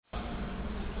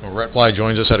Well, Rhett Bly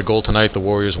joins us, had a goal tonight. The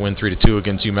Warriors win 3-2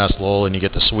 against UMass Lowell, and you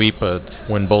get the sweep,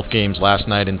 win both games last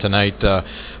night and tonight.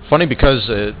 Funny because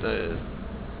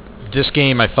this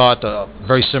game, I thought,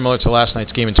 very similar to last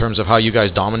night's game in terms of how you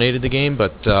guys dominated the game,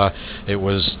 but it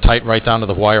was tight right down to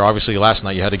the wire. Obviously, last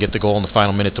night you had to get the goal in the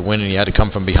final minute to win, and you had to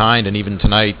come from behind, and even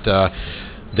tonight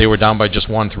they were down by just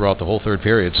one throughout the whole third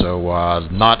period, so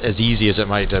not as easy as it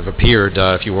might have appeared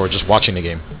if you were just watching the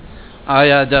game.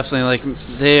 Yeah, definitely. Like,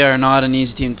 they are not an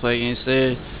easy team to play against.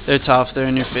 They're tough. They're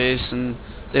in your face, and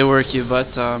they work you. But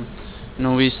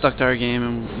we stuck to our game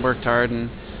and worked hard. And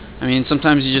I mean,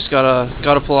 sometimes you just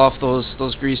gotta pull off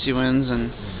those greasy wins,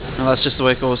 and that's just the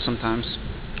way it goes sometimes.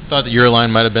 I thought that your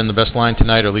line might have been the best line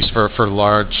tonight, or at least for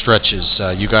large stretches.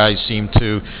 You guys seem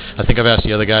to, I think I've asked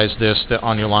the other guys this, that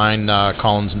on your line,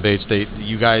 Collins and Bates,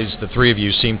 you guys, the three of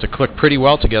you, seem to click pretty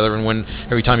well together, and when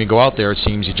every time you go out there, it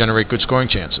seems you generate good scoring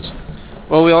chances.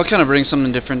 Well, we all kind of bring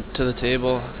something different to the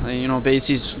table.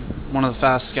 Batesy's one of the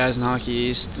fastest guys in Hockey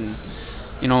East, and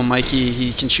Mikey,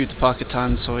 he can shoot the puck a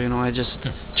ton. So I just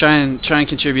try and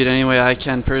contribute any way I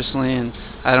can personally, and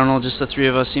I don't know, just the three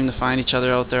of us seem to find each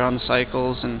other out there on the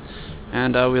cycles, and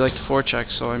we like to forecheck.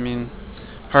 So I mean,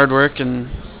 hard work and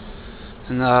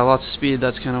lots of speed.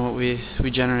 That's kind of what we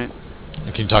generate.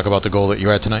 And can you talk about the goal that you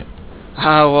had tonight?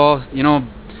 Well,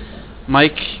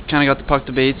 Mike kind of got the puck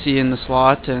to Batesy in the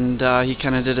slot, and he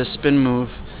kind of did a spin move,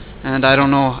 and I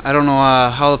don't know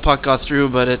how the puck got through,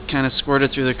 but it kind of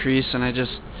squirted through the crease, and I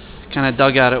just kind of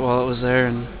dug at it while it was there,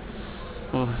 and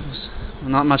it was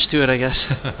not much to it, I guess.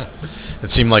 It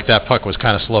seemed like that puck was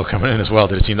kind of slow coming in as well.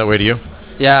 Did it seem that way to you?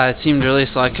 Yeah, it seemed really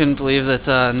slow. I couldn't believe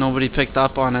that nobody picked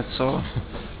up on it, so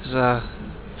it's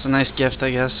a nice gift,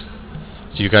 I guess.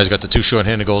 So you guys got the two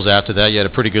shorthanded goals after that. You had a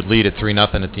pretty good lead at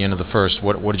 3-0 at the end of the first.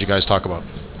 What did you guys talk about?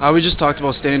 We just talked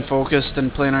about staying focused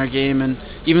and playing our game, and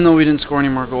even though we didn't score any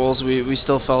more goals, we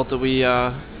still felt that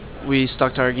we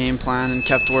stuck to our game plan and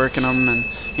kept working them. And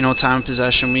time of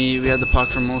possession, we had the puck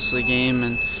for most of the game,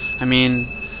 and I mean,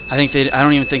 I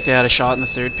don't even think they had a shot in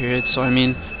the third period. So I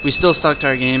mean, we still stuck to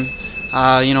our game.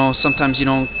 Sometimes you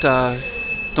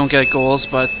don't get goals,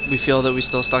 but we feel that we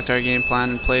still stuck to our game plan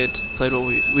and played what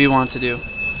we want to do.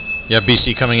 Yeah,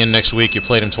 BC coming in next week. You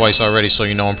played them twice already, so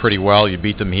you know them pretty well. You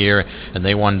beat them here, and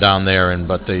they won down there.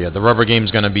 But the rubber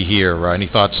game's going to be here. Any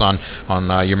thoughts on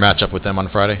your matchup with them on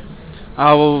Friday?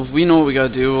 Well, we know what we got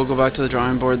to do. We'll go back to the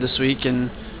drawing board this week and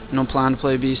plan to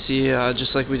play BC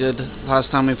just like we did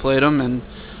last time we played them. And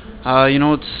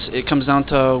it comes down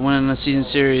to winning a season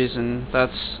series, and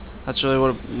that's really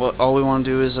what all we want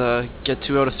to do is get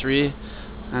 2 out of 3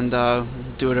 and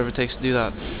do whatever it takes to do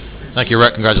that. Thank you,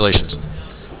 Rhett. Congratulations.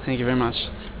 Thank you very much.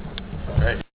 All right.